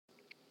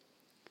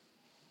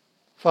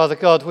Father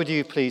God, would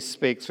you please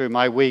speak through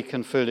my weak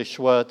and foolish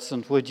words,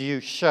 and would you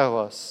show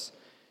us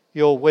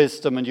your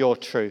wisdom and your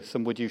truth,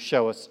 and would you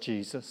show us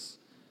Jesus?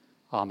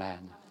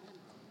 Amen.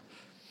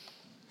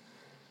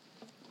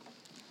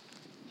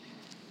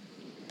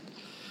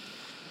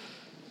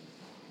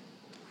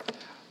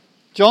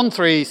 John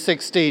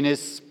 3:16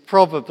 is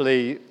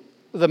probably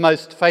the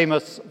most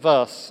famous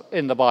verse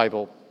in the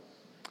Bible.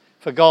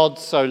 For God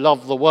so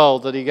loved the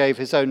world that he gave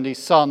his only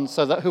Son,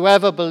 so that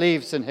whoever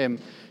believes in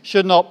him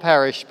should not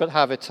perish but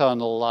have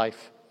eternal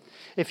life.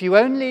 If you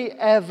only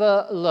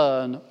ever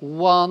learn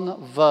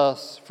one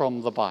verse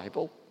from the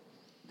Bible,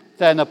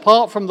 then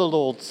apart from the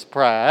Lord's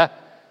Prayer,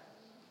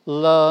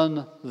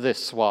 learn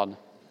this one.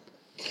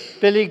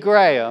 Billy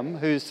Graham,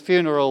 whose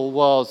funeral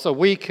was a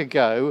week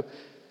ago,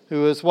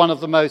 who was one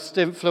of the most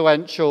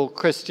influential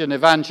Christian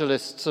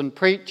evangelists and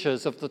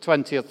preachers of the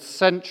 20th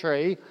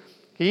century,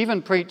 he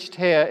even preached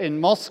here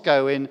in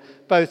Moscow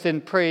both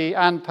in pre-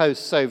 and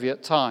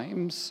post-Soviet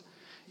times,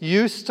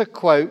 used to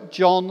quote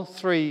John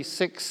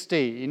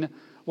 3:16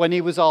 when he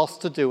was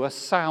asked to do a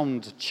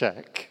sound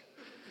check.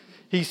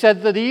 He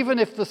said that even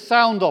if the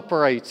sound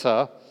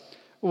operator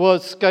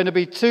was going to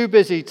be too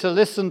busy to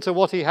listen to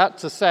what he had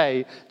to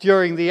say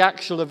during the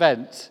actual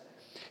event,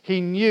 he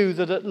knew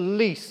that at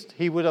least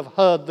he would have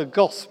heard the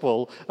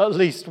gospel at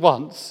least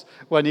once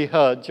when he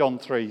heard John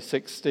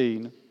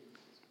 3:16.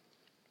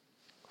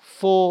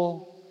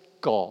 For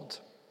God.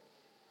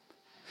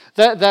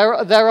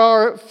 There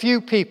are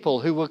few people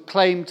who would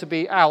claim to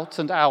be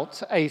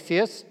out-and-out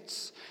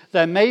atheists.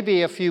 There may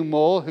be a few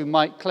more who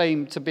might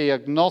claim to be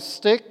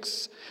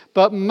agnostics,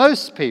 but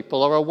most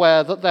people are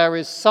aware that there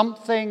is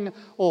something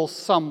or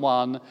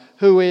someone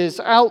who is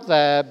out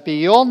there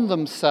beyond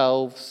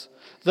themselves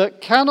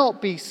that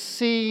cannot be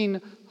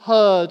seen,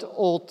 heard,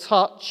 or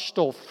touched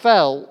or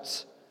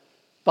felt,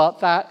 but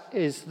that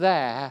is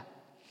there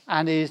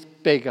and is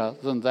bigger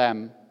than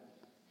them.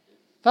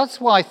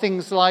 That's why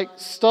things like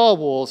Star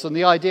Wars and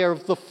the idea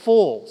of the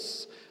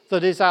Force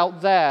that is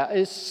out there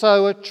is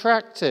so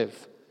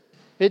attractive.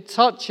 It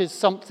touches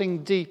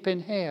something deep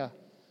in here.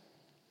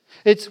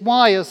 It's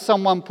why, as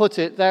someone put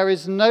it, there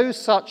is no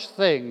such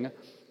thing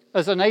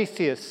as an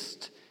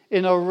atheist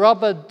in a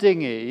rubber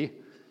dinghy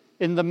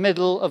in the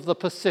middle of the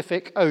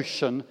Pacific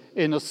Ocean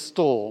in a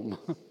storm.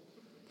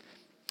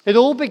 It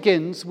all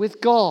begins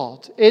with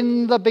God.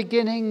 In the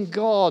beginning,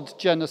 God,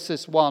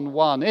 Genesis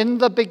 1:1. In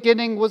the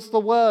beginning was the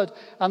Word,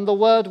 and the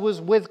Word was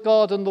with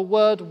God, and the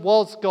Word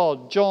was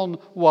God, John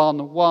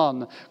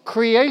 1:1.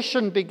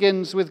 Creation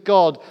begins with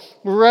God.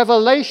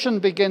 Revelation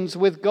begins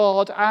with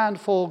God, and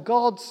for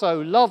God so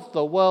loved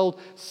the world,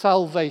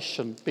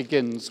 salvation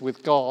begins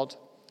with God.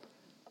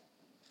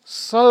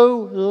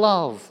 So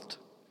loved.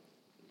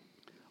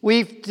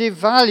 We've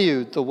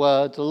devalued the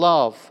word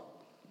love.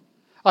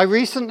 I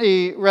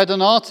recently read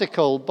an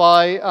article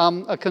by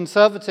a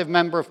Conservative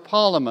member of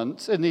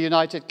Parliament in the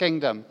United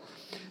Kingdom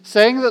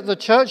saying that the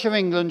Church of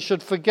England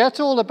should forget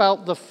all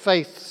about the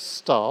faith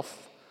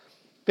stuff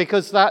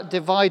because that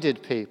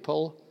divided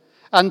people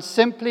and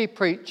simply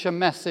preach a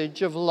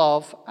message of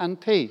love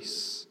and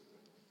peace.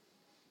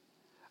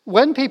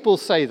 When people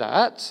say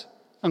that,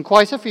 and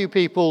quite a few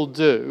people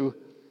do,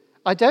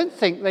 I don't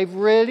think they've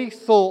really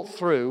thought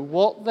through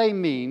what they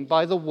mean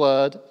by the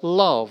word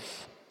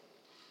love.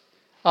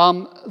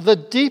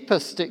 The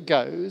deepest it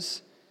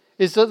goes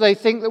is that they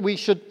think that we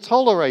should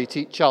tolerate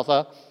each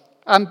other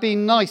and be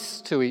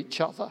nice to each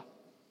other.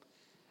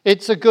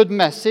 It's a good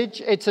message.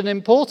 It's an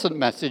important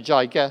message,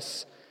 I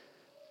guess.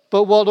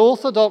 But what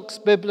Orthodox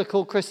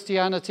biblical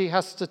Christianity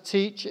has to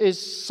teach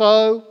is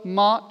so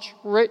much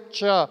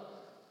richer.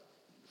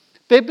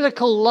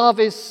 Biblical love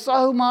is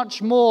so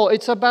much more.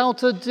 It's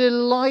about a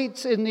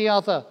delight in the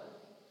other.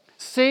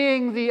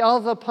 Seeing the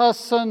other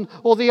person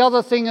or the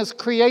other thing as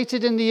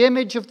created in the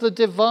image of the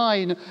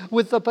divine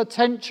with the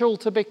potential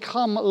to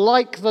become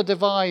like the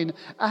divine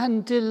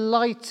and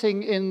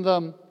delighting in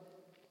them.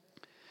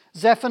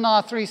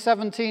 Zephaniah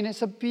 3:17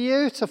 is a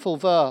beautiful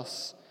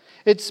verse.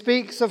 It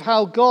speaks of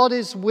how God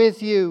is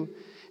with you.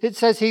 It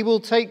says he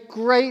will take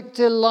great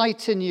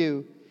delight in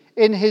you.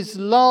 In his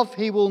love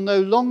he will no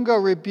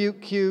longer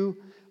rebuke you,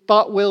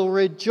 but will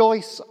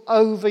rejoice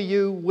over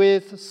you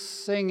with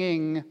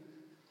singing.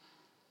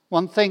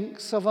 One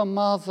thinks of a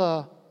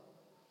mother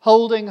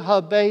holding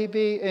her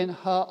baby in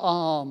her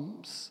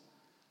arms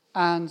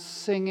and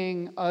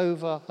singing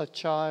over her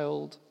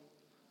child.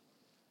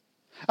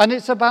 And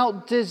it's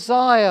about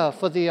desire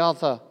for the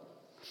other,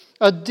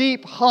 a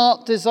deep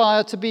heart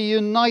desire to be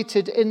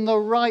united in the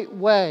right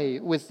way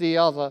with the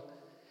other.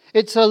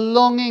 It's a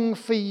longing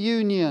for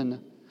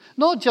union.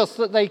 Not just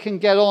that they can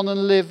get on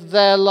and live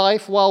their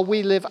life while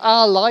we live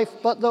our life,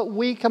 but that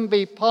we can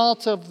be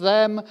part of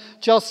them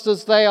just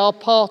as they are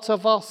part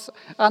of us,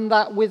 and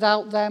that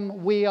without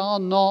them we are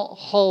not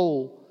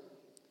whole.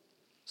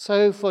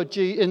 So, for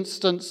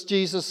instance,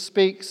 Jesus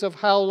speaks of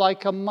how,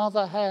 like a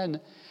mother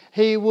hen,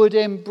 he would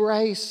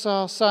embrace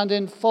us and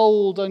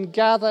enfold and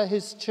gather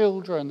his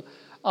children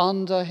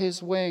under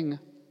his wing.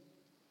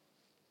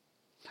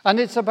 And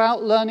it's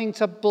about learning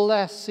to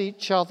bless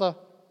each other.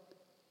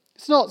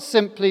 It's not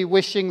simply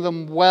wishing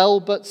them well,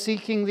 but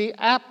seeking the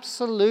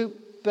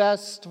absolute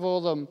best for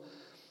them.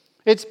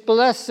 It's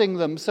blessing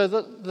them so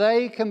that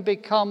they can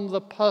become the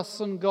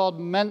person God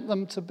meant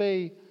them to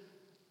be.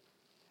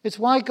 It's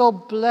why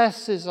God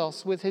blesses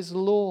us with his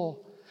law,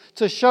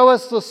 to show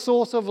us the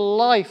sort of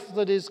life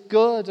that is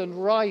good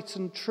and right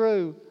and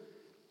true.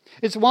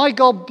 It's why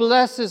God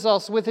blesses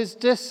us with his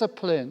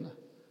discipline,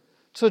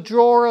 to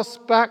draw us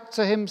back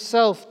to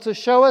himself, to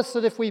show us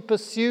that if we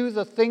pursue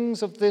the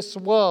things of this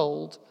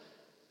world,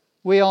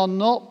 we are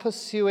not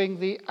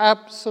pursuing the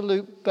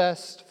absolute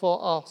best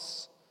for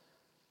us.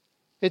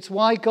 It's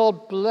why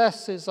God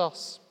blesses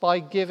us by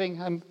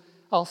giving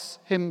us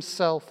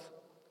himself.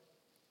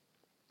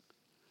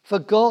 For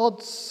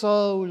God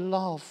so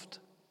loved.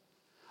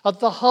 At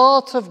the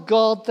heart of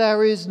God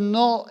there is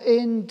not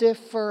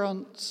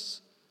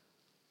indifference.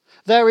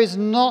 There is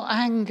not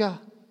anger.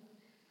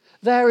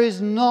 There is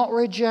not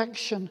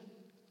rejection.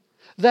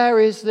 There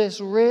is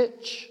this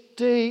rich,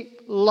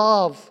 deep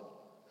love.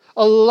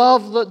 A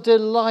love that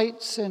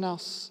delights in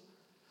us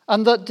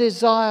and that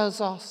desires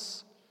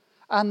us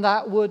and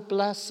that would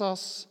bless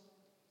us.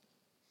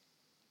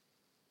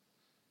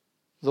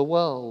 The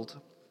world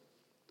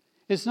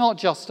is not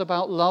just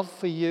about love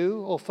for you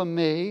or for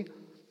me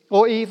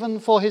or even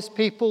for his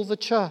people, the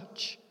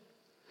church.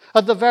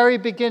 At the very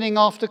beginning,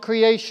 after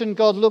creation,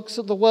 God looks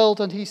at the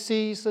world and he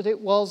sees that it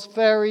was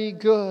very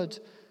good.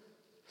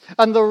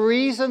 And the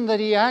reason that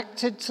he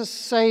acted to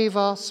save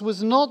us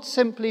was not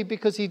simply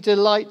because he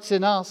delights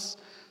in us,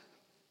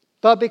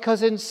 but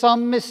because in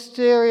some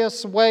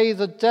mysterious way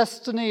the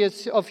destiny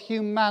of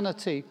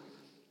humanity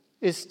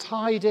is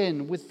tied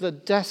in with the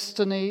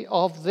destiny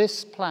of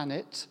this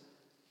planet,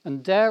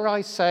 and dare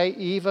I say,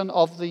 even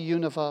of the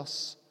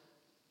universe.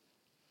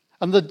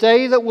 And the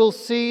day that we'll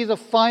see the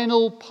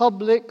final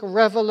public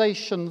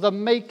revelation, the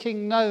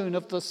making known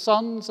of the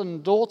sons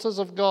and daughters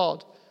of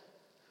God,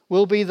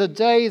 will be the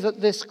day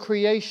that this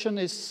creation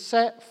is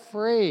set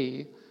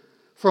free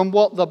from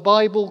what the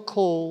Bible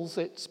calls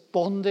its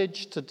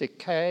bondage to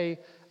decay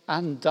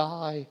and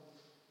die.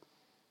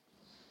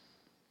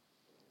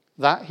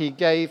 That he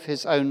gave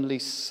his only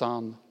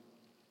Son.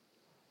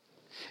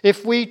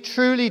 If we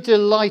truly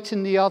delight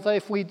in the other,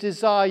 if we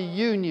desire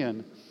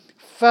union,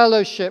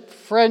 fellowship,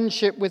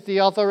 friendship with the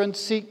other, and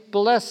seek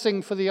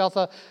blessing for the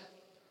other,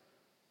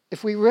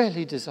 if we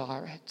really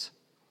desire it,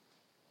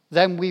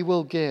 then we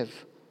will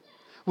give.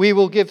 We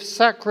will give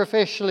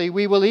sacrificially.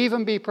 We will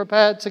even be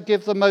prepared to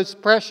give the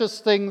most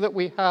precious thing that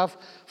we have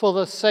for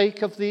the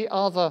sake of the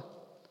other.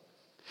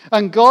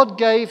 And God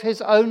gave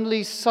his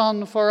only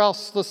Son for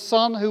us, the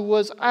Son who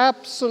was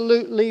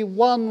absolutely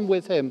one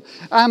with him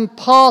and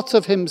part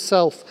of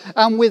himself,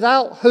 and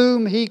without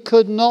whom he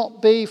could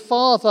not be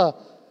Father.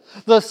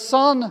 The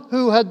Son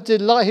who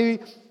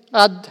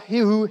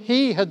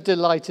he had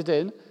delighted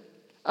in,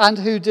 and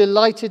who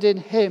delighted in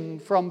him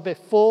from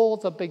before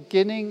the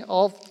beginning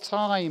of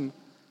time.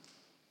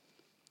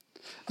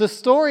 The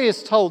story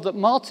is told that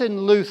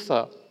Martin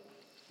Luther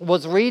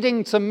was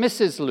reading to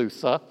Mrs.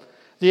 Luther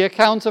the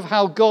account of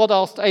how God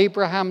asked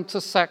Abraham to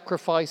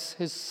sacrifice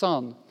his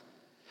son.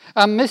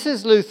 And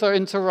Mrs. Luther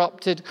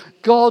interrupted,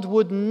 God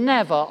would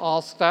never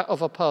ask that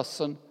of a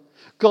person.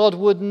 God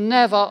would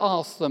never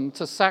ask them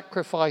to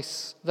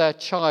sacrifice their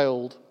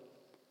child.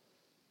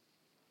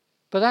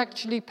 But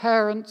actually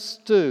parents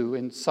do,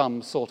 in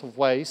some sort of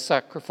way,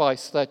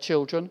 sacrifice their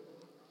children.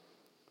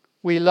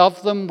 We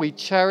love them, we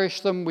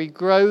cherish them, we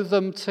grow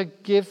them to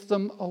give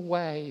them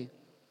away,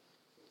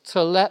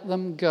 to let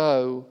them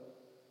go.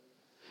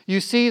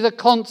 You see the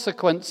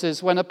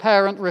consequences when a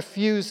parent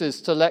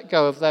refuses to let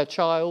go of their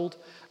child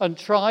and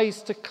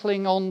tries to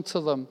cling on to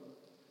them.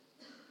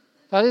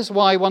 That is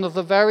why one of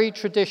the very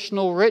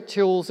traditional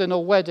rituals in a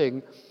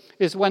wedding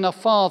is when a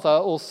father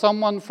or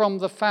someone from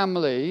the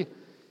family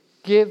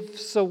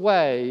gives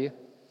away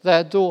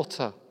their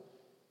daughter.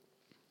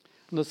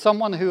 And as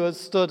someone who has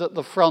stood at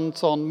the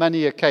front on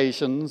many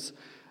occasions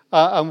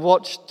and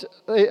watched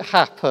it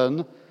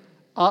happen,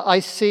 I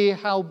see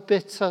how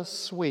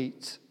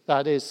bittersweet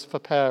that is for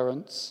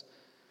parents.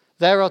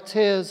 There are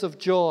tears of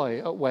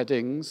joy at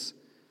weddings,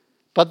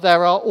 but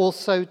there are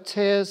also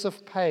tears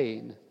of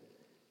pain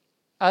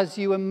as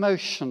you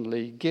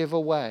emotionally give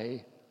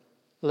away,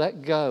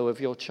 let go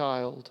of your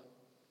child.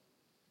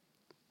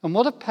 And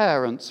what of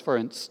parents, for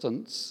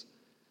instance?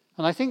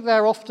 And I think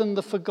they're often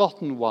the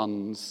forgotten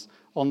ones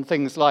on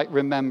things like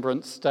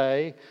Remembrance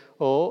Day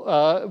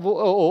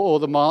or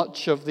the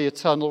March of the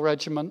Eternal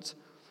Regiment.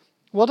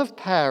 What of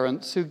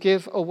parents who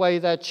give away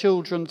their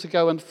children to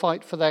go and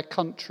fight for their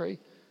country,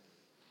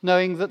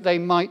 knowing that they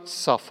might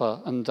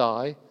suffer and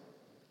die,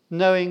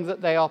 knowing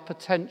that they are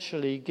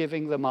potentially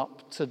giving them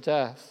up to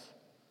death?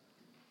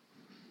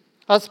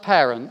 As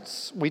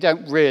parents, we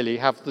don't really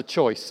have the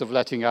choice of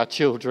letting our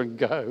children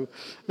go.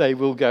 They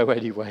will go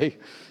anyway.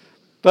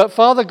 But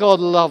Father God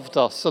loved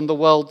us and the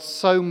world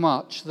so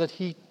much that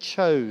he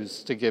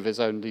chose to give his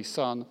only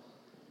Son.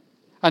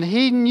 And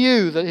he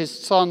knew that his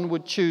Son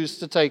would choose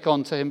to take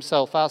on to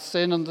himself our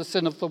sin and the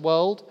sin of the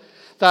world,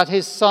 that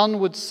his son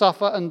would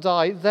suffer and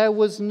die, there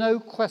was no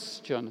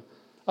question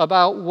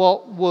about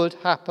what would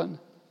happen.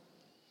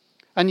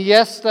 And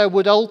yes, there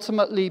would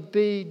ultimately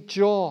be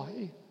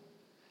joy,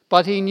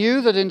 but he knew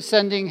that in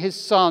sending his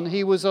son,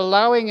 he was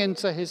allowing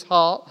into his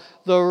heart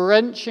the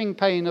wrenching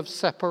pain of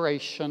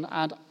separation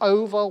and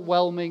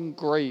overwhelming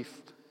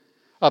grief,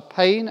 a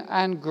pain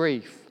and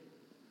grief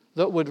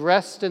that would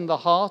rest in the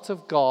heart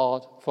of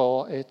God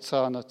for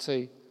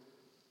eternity.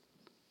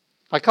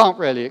 I can't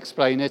really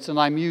explain it, and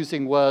I'm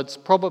using words,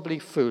 probably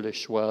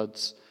foolish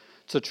words,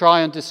 to try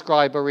and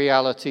describe a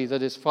reality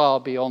that is far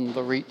beyond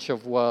the reach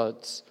of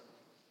words.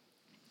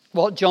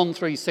 What John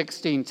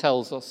 3:16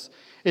 tells us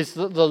is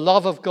that the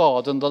love of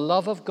God and the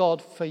love of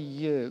God for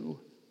you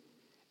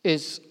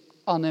is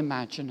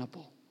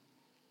unimaginable.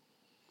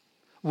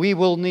 We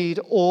will need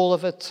all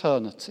of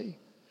eternity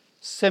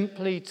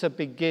simply to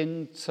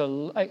begin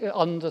to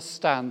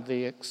understand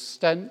the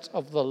extent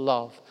of the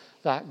love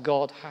that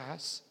God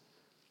has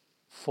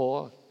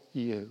for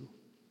you.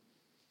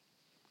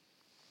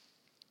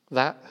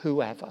 That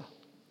whoever.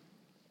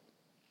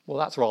 Well,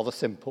 that's rather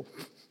simple.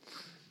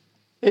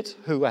 It's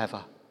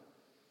whoever.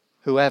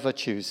 Whoever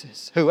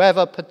chooses.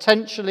 Whoever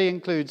potentially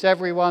includes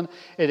everyone.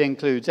 It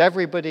includes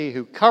everybody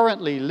who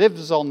currently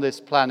lives on this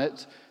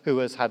planet who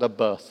has had a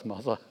birth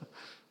mother.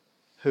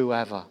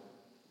 Whoever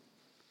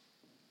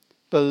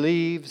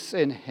believes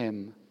in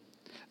him.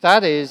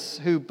 That is,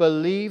 who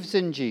believes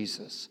in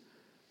Jesus,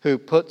 who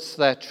puts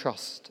their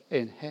trust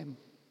in him.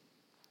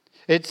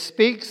 It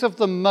speaks of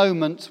the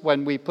moment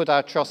when we put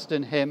our trust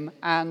in him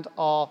and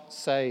are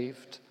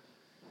saved.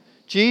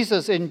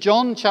 Jesus, in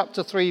John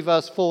chapter 3,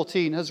 verse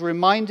 14, has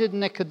reminded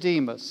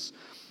Nicodemus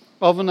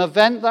of an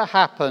event that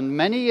happened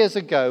many years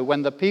ago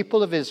when the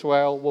people of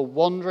Israel were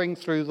wandering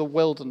through the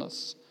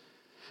wilderness.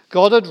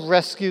 God had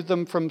rescued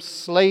them from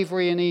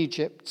slavery in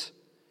Egypt,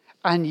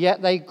 and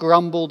yet they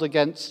grumbled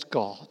against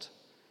God.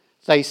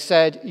 They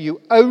said,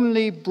 "You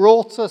only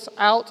brought us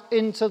out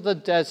into the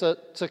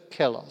desert to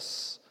kill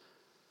us.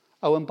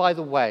 Oh, and by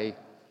the way,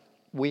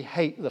 we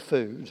hate the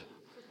food."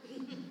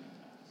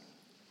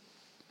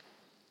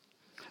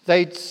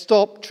 They'd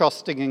stopped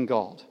trusting in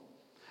God.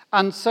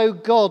 And so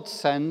God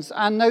sends,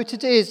 and note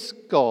it is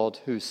God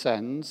who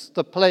sends,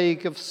 the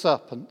plague of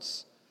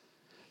serpents.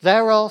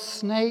 There are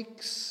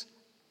snakes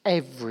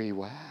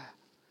everywhere.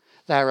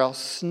 There are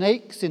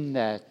snakes in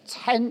their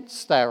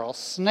tents. There are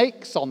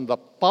snakes on the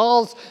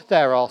paths.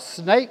 There are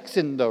snakes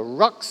in the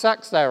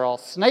rucksacks. There are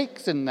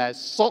snakes in their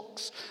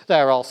socks.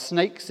 There are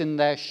snakes in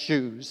their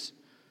shoes.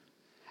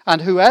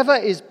 And whoever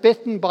is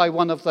bitten by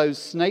one of those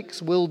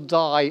snakes will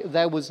die.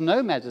 There was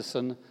no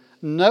medicine,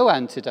 no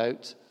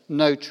antidote,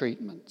 no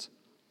treatment.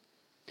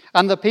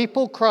 And the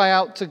people cry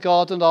out to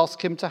God and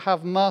ask him to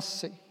have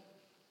mercy.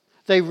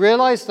 They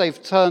realize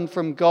they've turned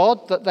from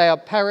God, that they are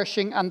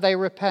perishing, and they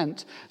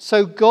repent.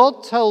 So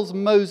God tells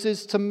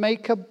Moses to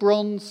make a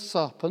bronze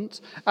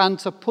serpent and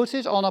to put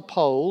it on a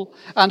pole,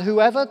 and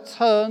whoever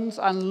turns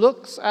and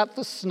looks at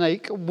the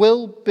snake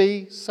will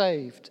be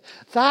saved.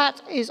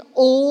 That is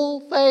all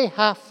they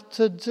have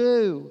to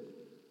do.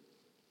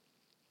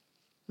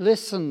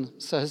 "Listen,"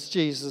 says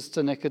Jesus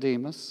to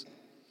Nicodemus,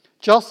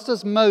 "just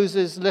as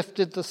Moses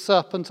lifted the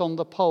serpent on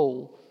the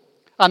pole,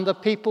 and the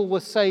people were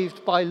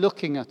saved by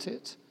looking at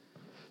it,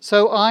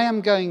 so I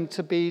am going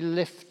to be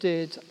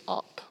lifted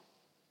up."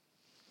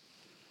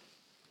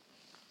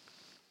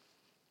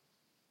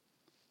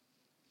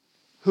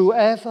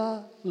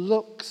 Whoever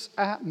looks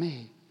at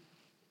me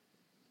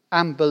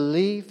and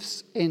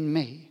believes in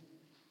me,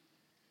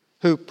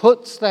 who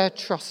puts their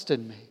trust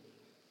in me,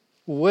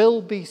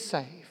 will be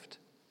saved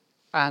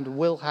and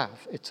will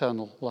have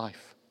eternal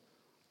life.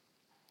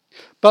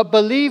 But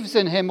believes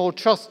in him or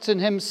trusts in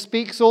him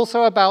speaks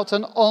also about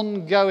an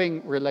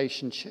ongoing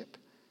relationship.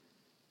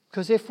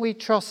 Because if we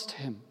trust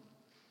him,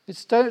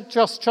 it's not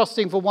just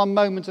trusting for one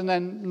moment and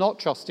then not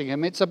trusting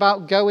him. It's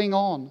about going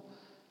on.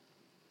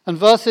 And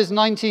verses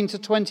 19 to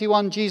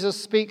 21,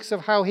 Jesus speaks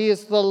of how he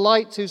is the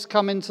light who's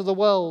come into the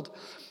world.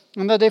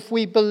 And that if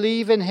we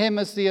believe in him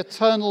as the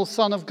eternal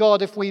Son of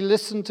God, if we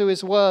listen to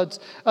his words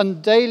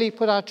and daily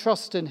put our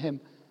trust in him,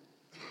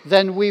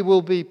 then we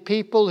will be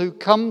people who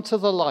come to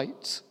the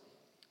light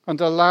and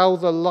allow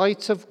the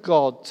light of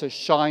God to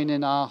shine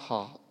in our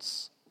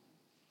hearts.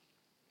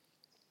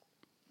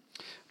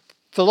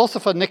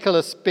 Philosopher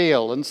Nicholas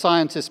Beale and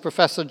scientist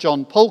Professor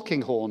John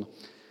Polkinghorne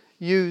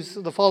use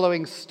the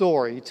following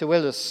story to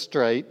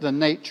illustrate the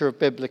nature of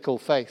biblical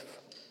faith.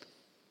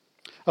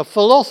 A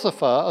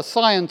philosopher, a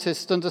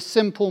scientist, and a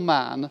simple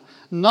man,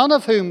 none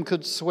of whom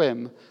could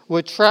swim,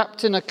 were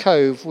trapped in a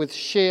cove with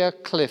sheer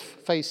cliff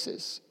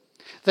faces.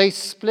 They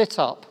split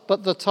up,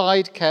 but the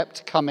tide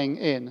kept coming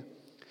in.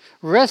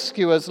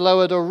 Rescuers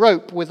lowered a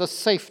rope with a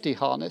safety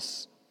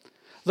harness.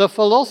 The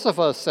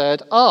philosopher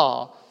said,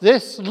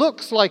 "This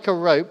looks like a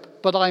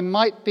rope, but I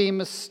might be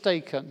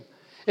mistaken.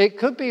 It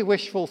could be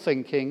wishful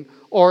thinking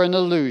or an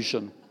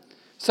illusion."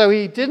 So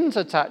he didn't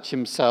attach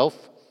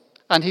himself,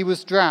 and he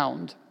was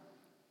drowned.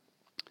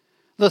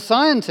 The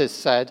scientists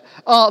said,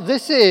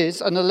 this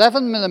is an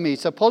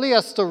 11mm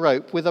polyester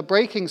rope with a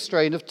breaking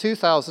strain of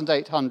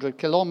 2,800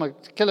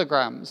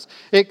 kilograms.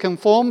 It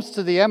conforms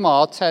to the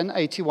MR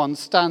 1081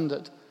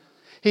 standard.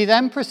 He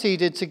then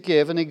proceeded to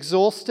give an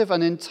exhaustive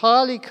and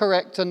entirely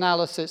correct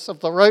analysis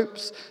of the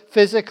rope's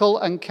physical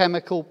and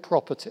chemical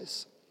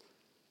properties.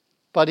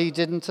 But he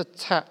didn't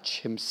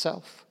attach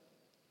himself,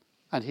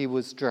 and he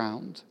was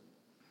drowned.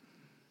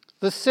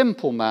 The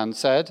simple man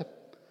said,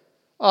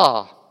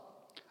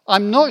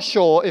 I'm not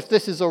sure if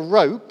this is a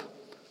rope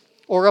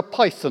or a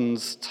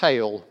python's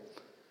tail,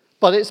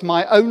 but it's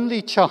my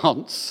only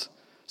chance,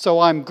 so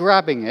I'm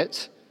grabbing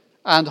it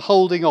and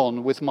holding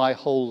on with my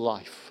whole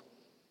life.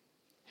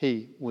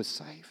 He was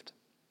saved.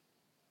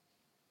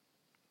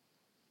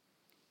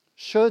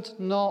 Should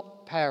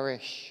not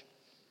perish.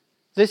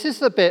 This is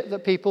the bit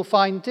that people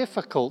find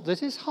difficult.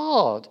 This is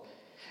hard.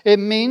 It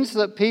means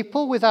that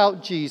people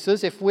without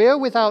Jesus, if we're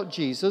without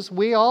Jesus,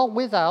 we are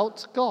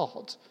without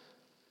God.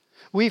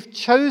 We've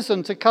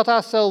chosen to cut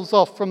ourselves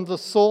off from the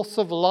source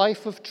of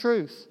life, of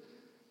truth.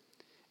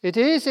 It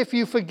is, if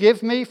you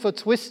forgive me for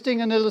twisting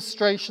an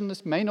illustration,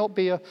 this may not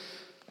be a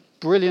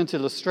brilliant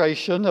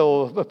illustration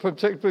or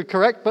particularly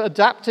correct, but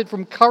adapted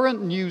from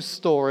current news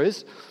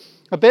stories,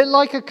 a bit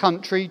like a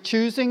country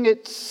choosing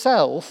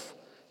itself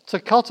to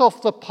cut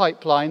off the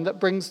pipeline that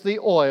brings the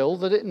oil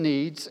that it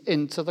needs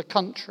into the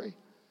country.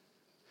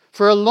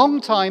 For a long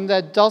time,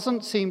 there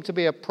doesn't seem to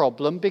be a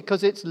problem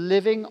because it's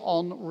living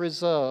on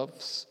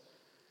reserves.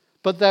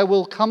 But there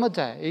will come a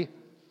day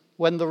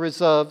when the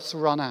reserves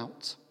run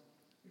out.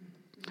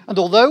 And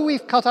although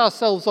we've cut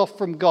ourselves off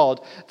from God,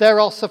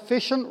 there are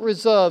sufficient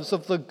reserves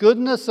of the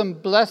goodness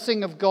and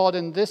blessing of God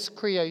in this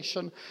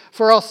creation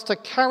for us to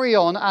carry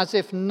on as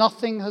if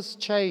nothing has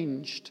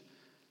changed.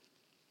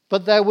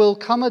 But there will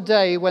come a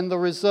day when the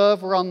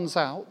reserve runs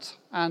out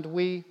and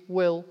we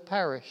will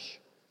perish.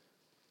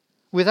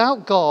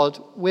 Without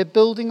God, we're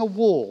building a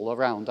wall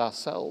around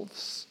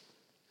ourselves.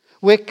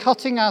 We're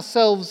cutting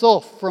ourselves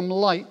off from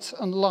light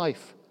and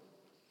life.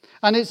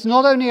 And it's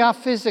not only our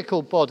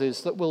physical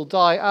bodies that will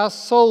die, our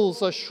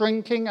souls are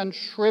shrinking and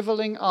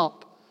shriveling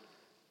up.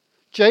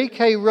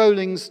 J.K.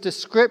 Rowling's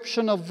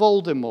description of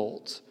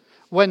Voldemort,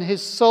 when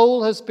his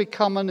soul has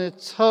become an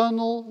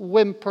eternal,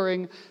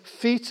 whimpering,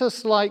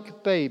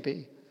 fetus-like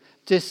baby,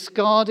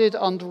 discarded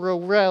under a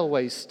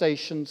railway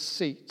station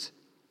seat,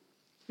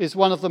 is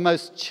one of the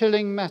most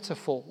chilling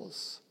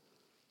metaphors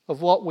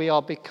of what we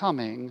are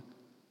becoming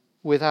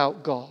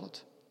without God.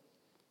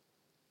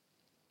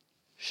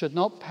 Should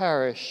not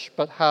perish,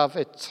 but have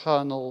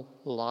eternal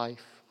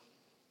life.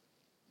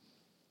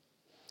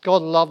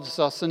 God loves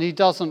us, and he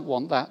doesn't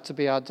want that to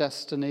be our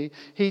destiny.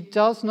 He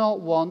does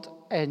not want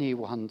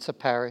anyone to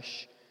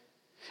perish.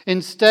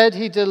 Instead,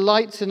 he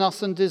delights in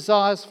us and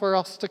desires for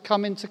us to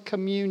come into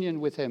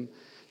communion with him,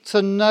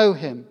 to know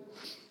him.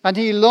 And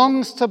he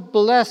longs to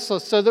bless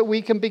us so that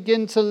we can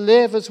begin to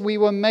live as we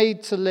were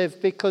made to live,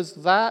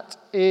 because that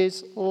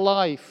is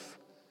life.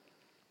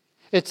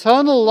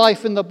 Eternal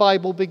life in the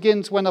Bible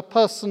begins when a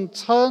person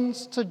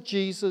turns to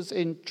Jesus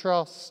in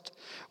trust,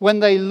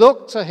 when they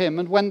look to him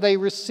and when they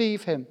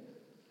receive him,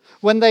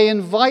 when they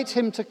invite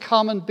him to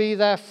come and be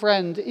their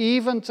friend,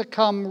 even to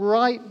come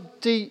right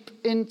deep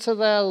into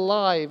their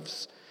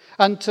lives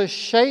and to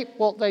shape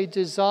what they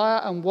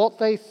desire and what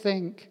they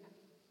think.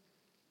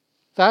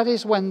 That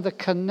is when the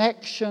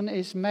connection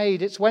is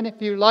made. It's when,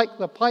 if you like,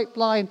 the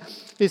pipeline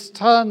is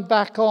turned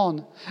back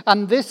on.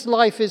 And this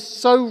life is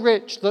so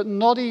rich that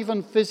not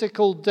even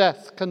physical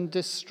death can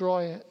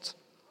destroy it.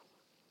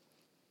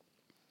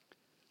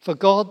 For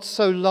God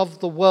so loved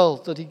the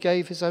world that he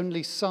gave his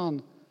only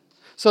Son,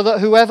 so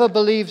that whoever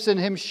believes in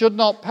him should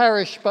not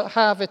perish but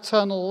have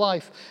eternal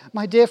life.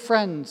 My dear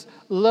friends,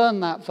 learn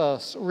that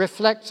verse,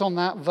 reflect on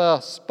that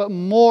verse, but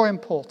more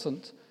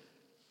important,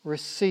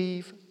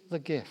 receive the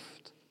gift.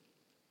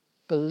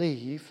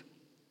 Believe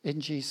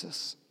in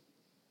Jesus.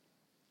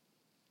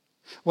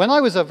 When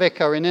I was a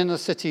vicar in inner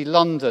city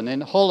London,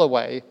 in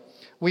Holloway,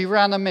 we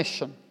ran a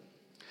mission.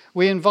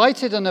 We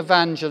invited an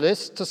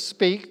evangelist to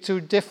speak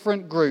to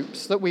different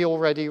groups that we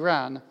already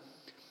ran.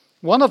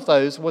 One of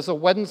those was a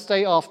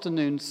Wednesday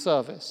afternoon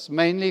service,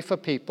 mainly for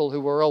people who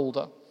were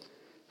older.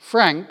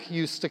 Frank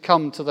used to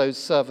come to those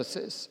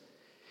services.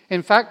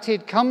 In fact,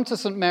 he'd come to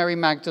St. Mary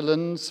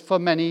Magdalene's for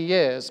many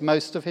years,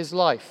 most of his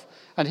life,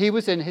 and he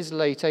was in his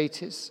late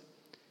 80s.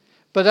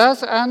 But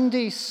as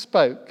Andy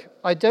spoke,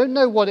 I don't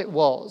know what it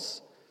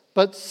was,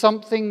 but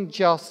something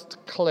just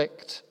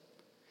clicked.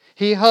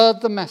 He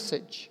heard the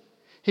message.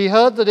 He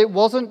heard that it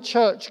wasn't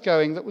church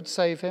going that would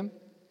save him.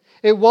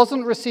 It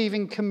wasn't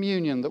receiving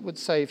communion that would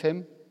save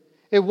him.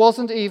 It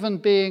wasn't even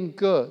being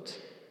good.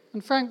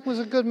 And Frank was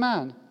a good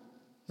man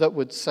that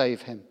would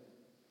save him.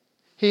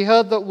 He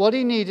heard that what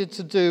he needed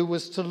to do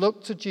was to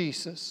look to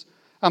Jesus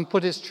and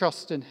put his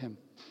trust in him.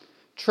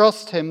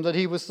 Trust him that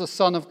he was the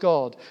Son of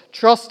God.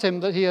 Trust him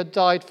that he had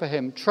died for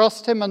him.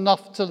 Trust him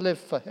enough to live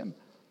for him.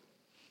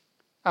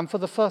 And for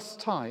the first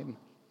time,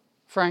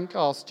 Frank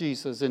asked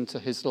Jesus into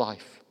his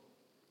life.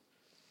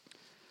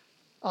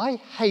 I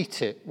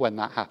hate it when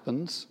that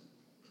happens.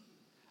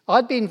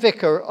 I'd been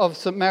vicar of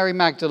St. Mary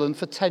Magdalene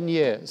for 10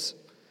 years.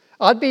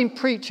 I'd been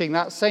preaching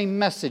that same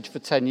message for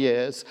 10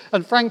 years,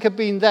 and Frank had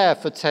been there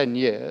for 10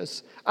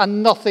 years,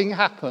 and nothing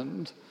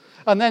happened.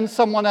 And then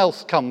someone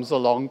else comes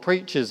along,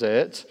 preaches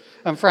it,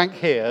 and Frank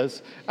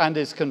hears and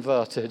is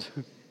converted.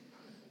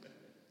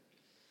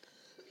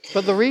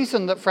 But the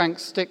reason that Frank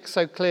sticks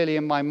so clearly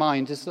in my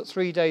mind is that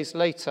 3 days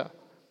later,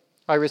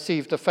 I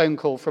received a phone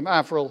call from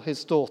Avril,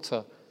 his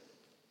daughter,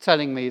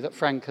 telling me that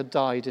Frank had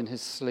died in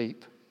his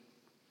sleep.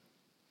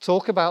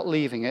 Talk about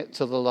leaving it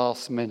to the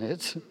last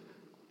minute.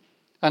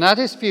 And at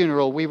his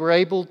funeral, we were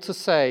able to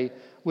say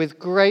with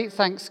great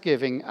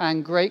thanksgiving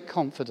and great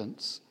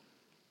confidence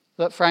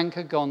that Frank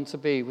had gone to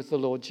be with the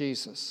Lord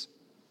Jesus.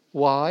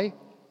 Why?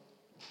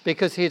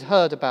 Because he had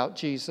heard about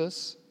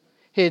Jesus,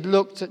 he had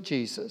looked at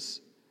Jesus,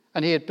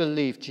 and he had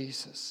believed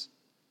Jesus.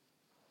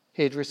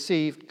 He had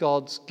received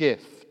God's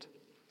gift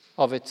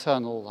of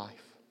eternal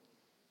life.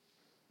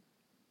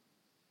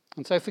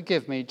 And so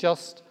forgive me,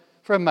 just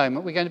for a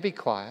moment, we're going to be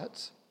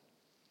quiet.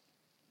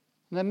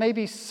 And there may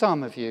be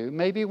some of you,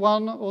 maybe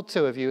one or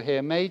two of you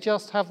here, may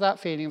just have that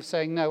feeling of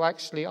saying, no,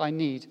 actually, I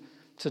need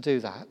to do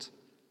that.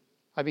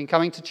 I've been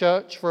coming to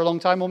church for a long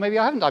time, or maybe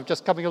I haven't. I'm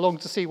just coming along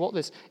to see what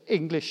this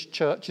English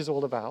church is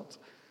all about.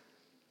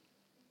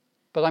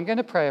 But I'm going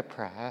to pray a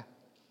prayer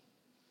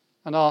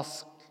and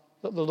ask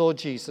that the Lord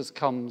Jesus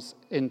comes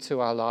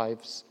into our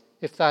lives,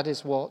 if that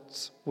is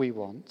what we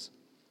want.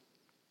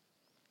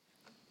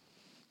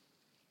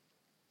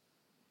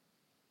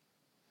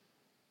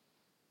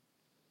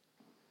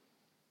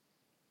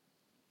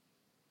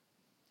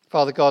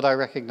 Father God, I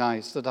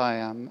recognize that I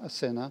am a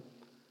sinner.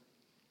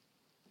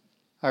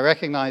 I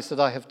recognize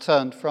that I have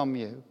turned from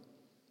you.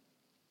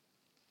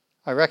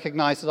 I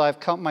recognize that I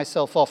have cut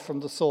myself off from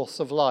the source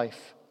of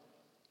life,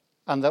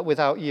 and that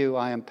without you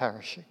I am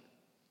perishing.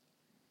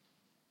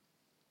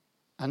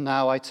 And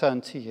now I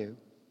turn to you.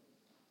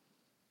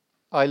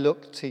 I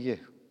look to you.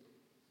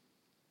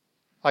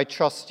 I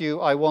trust you.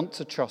 I want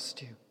to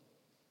trust you.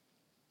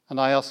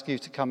 And I ask you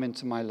to come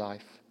into my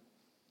life.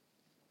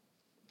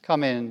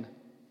 Come in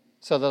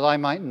so that I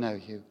might know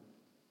you.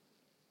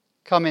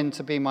 Come in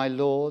to be my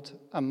Lord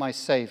and my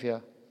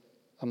Saviour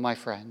and my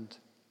friend.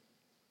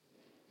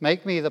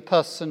 Make me the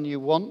person you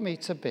want me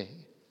to be.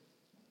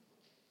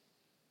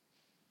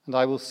 And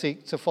I will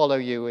seek to follow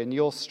you in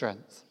your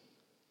strength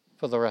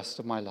for the rest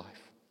of my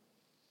life.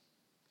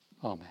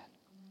 Amen.